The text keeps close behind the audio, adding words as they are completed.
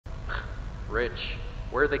Rich,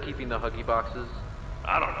 where are they keeping the Huggy boxes?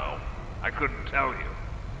 I don't know. I couldn't tell you.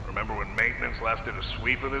 Remember when maintenance last did a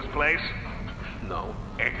sweep of this place? No.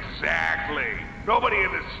 Exactly. Nobody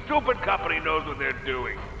in this stupid company knows what they're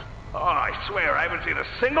doing. Oh, I swear, I haven't seen a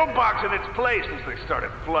single box in its place since they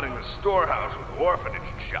started flooding the storehouse with orphanage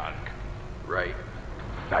junk. Right.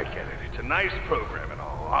 I get it. It's a nice program and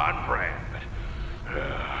all, on brand, but...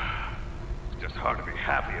 it's just hard to be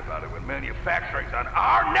happy about it when manufacturing's on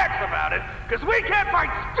our necks about it, because we can't find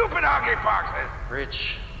stupid Huggy boxes! Rich.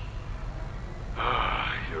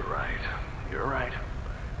 You're right. You're right.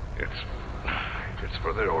 It's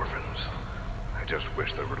for the orphans. I just wish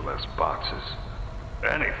there were less boxes.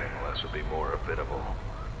 Anything less would be more habitable.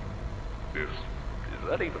 Is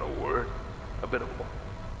that even a word? Habitable?